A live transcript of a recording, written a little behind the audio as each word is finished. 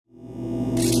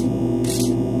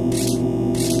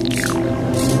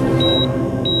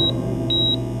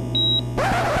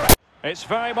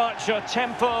very much a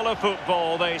temple of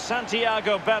football, the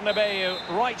Santiago Bernabeu,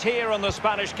 right here in the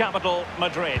Spanish capital,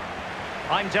 Madrid.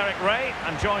 I'm Derek Ray,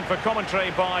 I'm joined for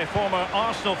commentary by former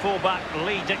Arsenal fullback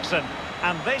Lee Dixon.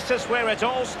 And this is where it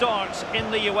all starts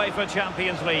in the UEFA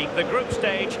Champions League, the group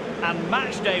stage and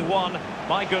match day one.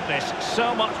 My goodness,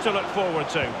 so much to look forward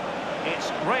to. It's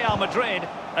Real Madrid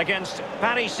against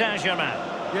Paris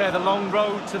Saint-Germain. Yeah, the long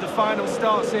road to the final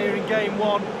starts here in game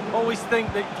one. Always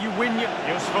think that if you win your...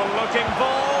 Useful looking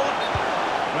ball.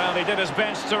 Well, he did his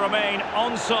best to remain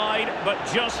onside, but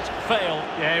just failed.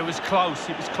 Yeah, it was close,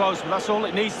 but that's all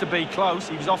it needs to be, close.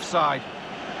 He was offside.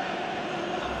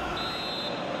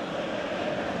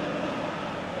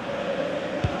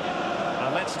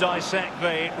 And let's dissect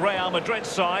the Real Madrid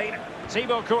side.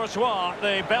 Thibaut Courtois,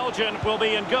 the Belgian, will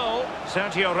be in goal.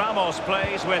 Sergio Ramos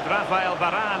plays with Rafael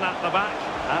Varane at the back.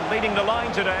 And leading the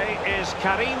line today is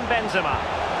Karim Benzema.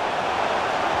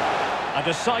 A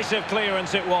decisive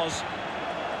clearance it was.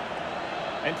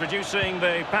 Introducing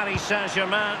the Paris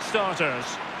Saint-Germain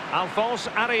starters. Alphonse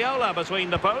Areola between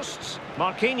the posts.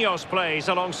 Marquinhos plays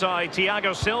alongside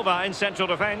Thiago Silva in central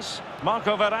defence.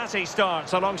 Marco Verratti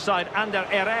starts alongside Ander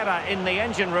Herrera in the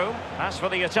engine room. As for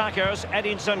the attackers,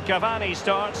 Edinson Cavani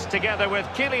starts together with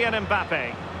Kylian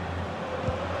Mbappe.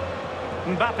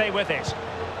 Mbappe with it.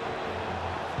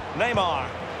 Neymar.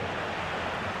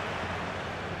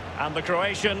 And the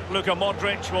Croatian, Luka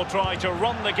Modric, will try to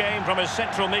run the game from his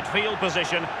central midfield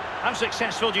position. How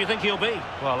successful do you think he'll be?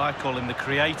 Well, I call him the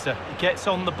creator. He gets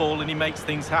on the ball and he makes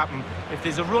things happen. If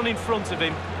there's a run in front of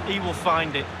him, he will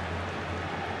find it.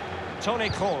 Toni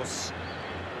Kroos.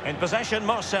 In possession,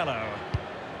 Marcelo.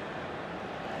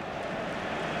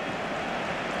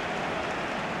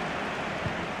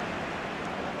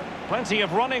 Plenty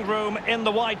of running room in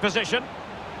the wide position.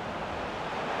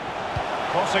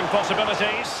 Crossing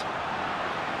possibilities.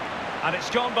 And it's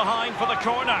gone behind for the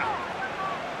corner.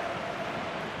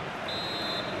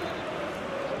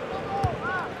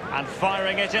 And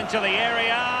firing it into the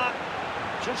area.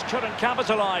 Just couldn't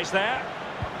capitalise there.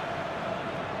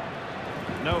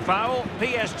 No foul.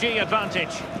 PSG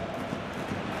advantage.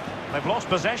 They've lost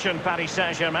possession, Paris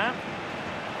Saint-Germain.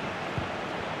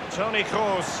 Toni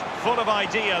Kroos, full of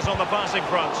ideas on the passing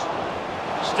front.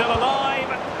 Still alive.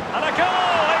 And a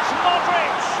goal! It's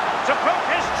Modric to put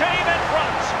his team in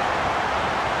front.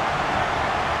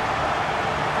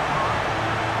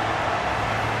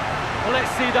 Well,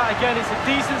 let's see that again. It's a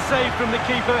decent save from the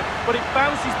keeper, but it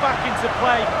bounces back into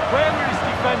play. Where are his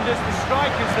defenders? The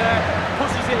striker's there,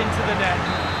 pushes it into the net.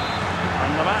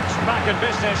 And the match back in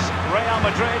business. Real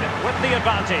Madrid with the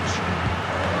advantage.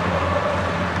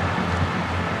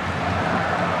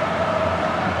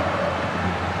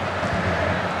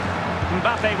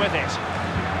 Mbappe with it.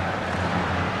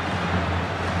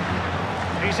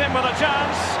 He's in with a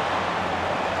chance.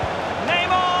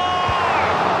 Neymar!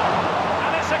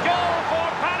 And it's a goal for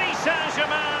Paris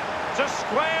Saint-Germain to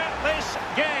square this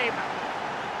game.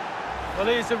 Well,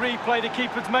 here's the replay. The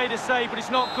keeper's made a save, but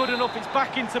it's not good enough. It's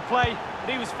back into play.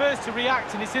 But he was first to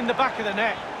react, and it's in the back of the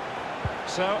net.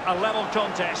 So, a level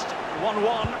contest,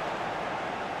 1-1.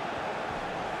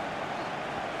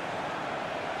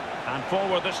 And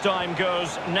forward this time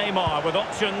goes Neymar with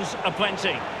options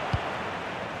aplenty.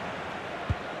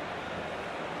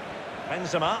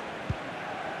 Benzema.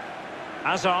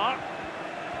 Hazard.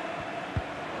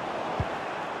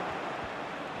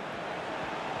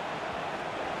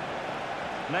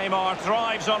 Neymar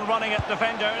thrives on running at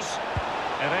defenders.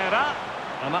 Herrera.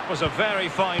 And that was a very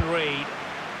fine read.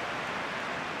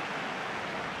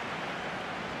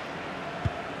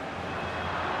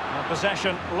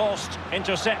 Possession lost,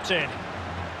 intercepted.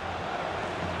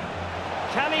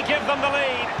 Can he give them the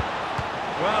lead?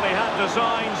 Well, he had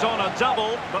designs on a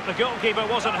double, but the goalkeeper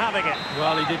wasn't having it.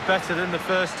 Well, he did better than the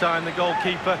first time, the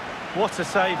goalkeeper. What a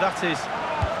save that is.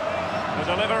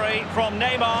 The delivery from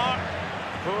Neymar.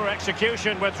 Poor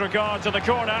execution with regard to the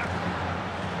corner.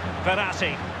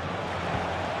 Verratti.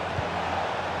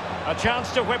 A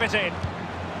chance to whip it in.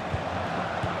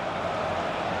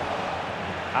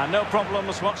 And no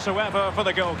problems whatsoever for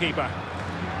the goalkeeper.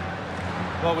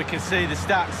 Well, we can see the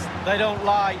stats. They don't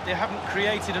lie. They haven't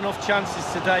created enough chances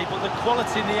today, but the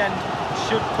quality in the end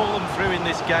should pull them through in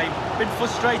this game. Been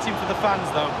frustrating for the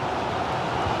fans, though.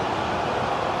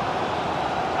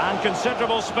 And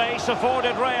considerable space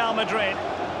afforded Real Madrid.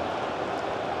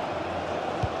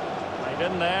 Played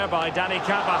in there by Dani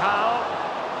Carvajal.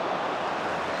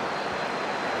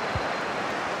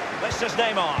 This is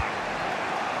Neymar.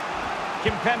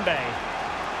 Kimpembe.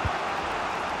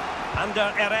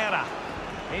 Ander Herrera.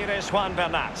 Here is Juan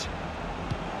Bernat.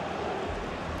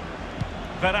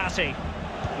 Verratti.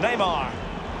 Neymar.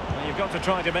 Well, you've got to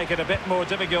try to make it a bit more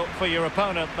difficult for your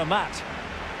opponent than that.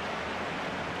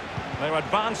 They're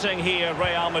advancing here,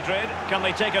 Real Madrid. Can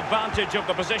they take advantage of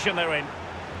the position they're in?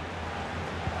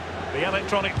 The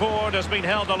electronic board has been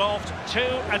held aloft. 2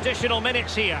 additional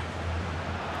minutes here.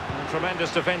 And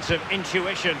tremendous defensive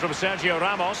intuition from Sergio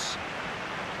Ramos.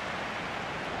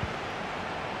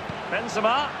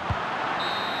 Benzema.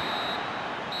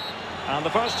 And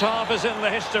the first half is in the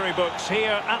history books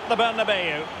here at the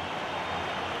Bernabeu.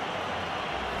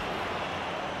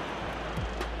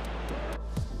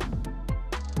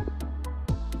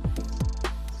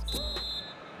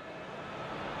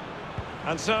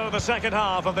 And so the second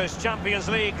half of this Champions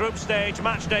League group stage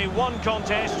matchday 1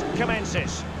 contest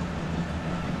commences.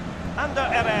 Ander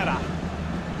Herrera.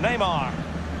 Neymar.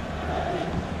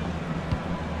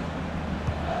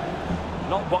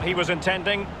 Not what he was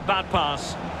intending. Bad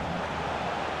pass.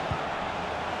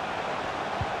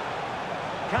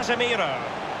 Casemiro.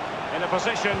 In a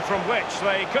position from which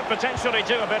they could potentially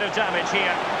do a bit of damage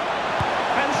here.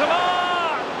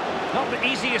 Benzema! Not the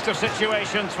easiest of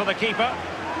situations for the keeper.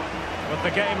 With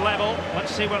the game level,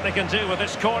 let's see what they can do with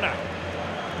this corner.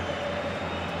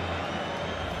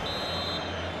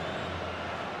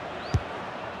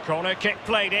 Corner kick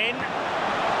played in.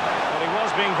 Well, he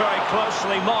was being very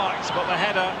closely marked, but the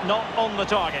header not on the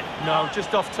target. No,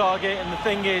 just off target, and the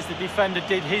thing is, the defender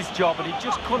did his job, but he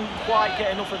just couldn't quite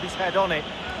get enough of his head on it.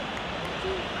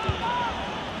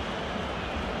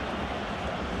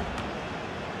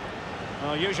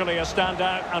 Well, usually a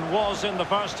standout, and was in the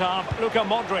first half, Luka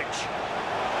Modric.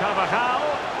 Carvajal,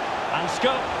 and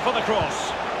scope for the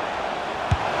cross.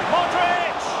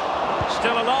 Modric!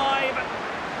 Still alive.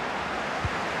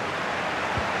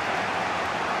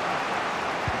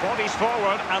 Bodies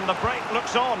forward, and the break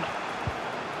looks on.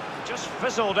 Just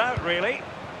fizzled out, really.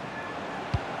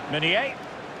 Meunier.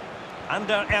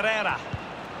 Ander Herrera.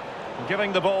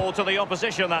 Giving the ball to the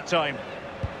opposition that time.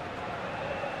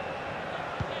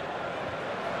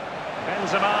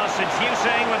 Benzema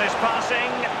seducing with his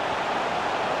passing.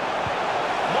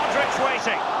 Modric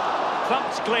waiting.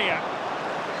 Thumped clear.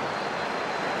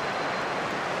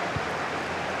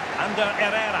 Ander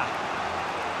Herrera.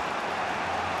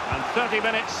 And 30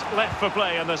 minutes left for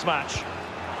play in this match.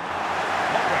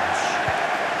 Modric.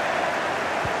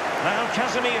 Now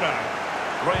Casemiro.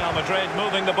 Real Madrid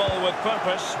moving the ball with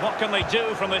purpose. What can they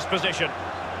do from this position?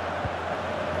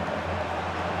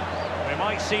 They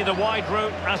might see the wide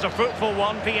route as a fruitful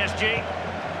one, PSG.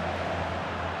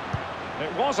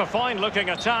 It was a fine-looking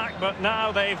attack, but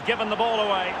now they've given the ball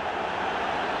away.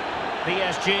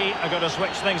 PSG are going to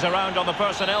switch things around on the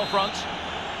personnel front.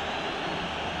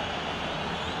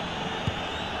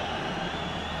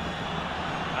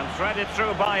 And threaded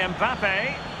through by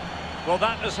Mbappe. Well,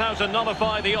 that is how to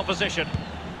nullify the opposition.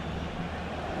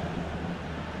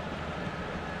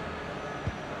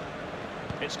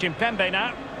 It's Kimpembe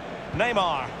now.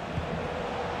 Neymar.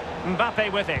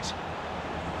 Mbappe with it.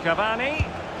 Cavani.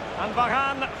 And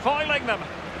Varane foiling them.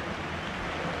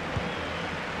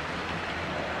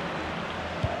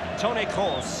 Toni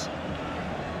Kroos.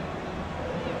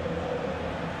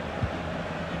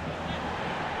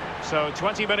 So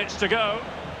 20 minutes to go.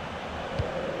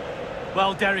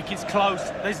 Well, Derek, it's close.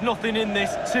 There's nothing in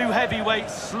this. 2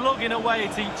 heavyweights slugging away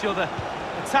at each other.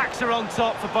 Attacks are on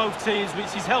top for both teams,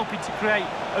 which is helping to create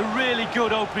a really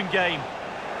good open game.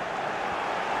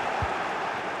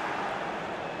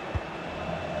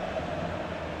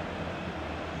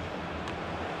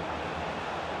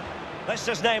 This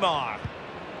is Neymar.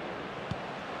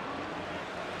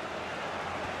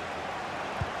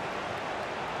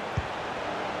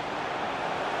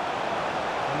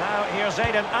 And now here's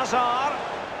Eden Hazard.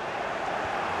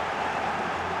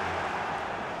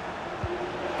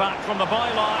 Back from the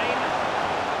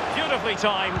byline. Beautifully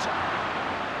timed.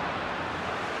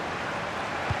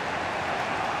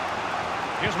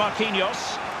 Here's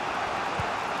Marquinhos.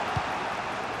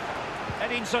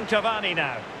 Edinson Cavani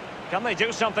now. Can they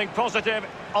do something positive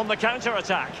on the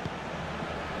counter-attack?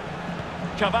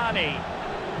 Cavani.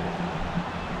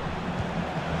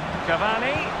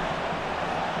 Cavani.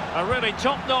 A really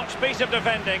top-notch piece of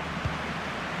defending.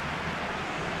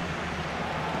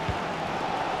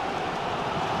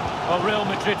 Well, Real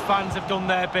Madrid fans have done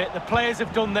their bit. The players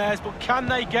have done theirs, but can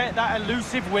they get that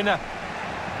elusive winner?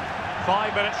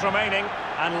 5 minutes remaining,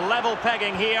 and level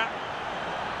pegging here.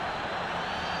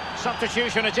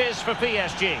 Substitution it is for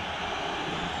PSG.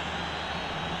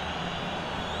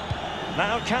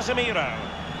 Now Casemiro.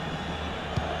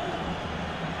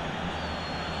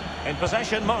 In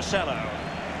possession, Marcelo.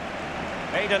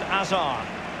 Eden Hazard.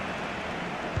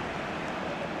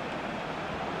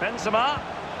 Benzema.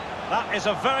 That is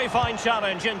a very fine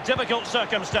challenge in difficult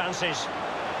circumstances.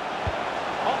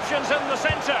 Options in the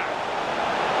centre.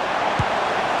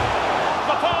 Off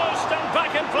the post and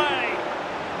back in play.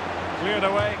 Cleared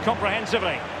away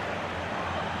comprehensively.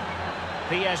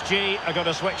 PSG are going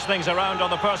to switch things around on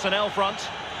the personnel front.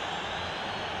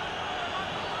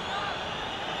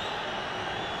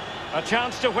 A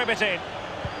chance to whip it in.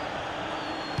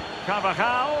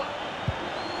 Carvajal.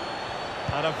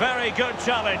 And a very good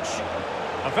challenge.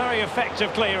 A very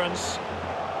effective clearance.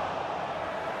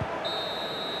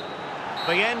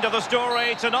 The end of the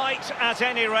story tonight, at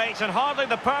any rate, and hardly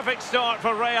the perfect start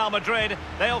for Real Madrid.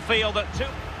 They'll feel that two...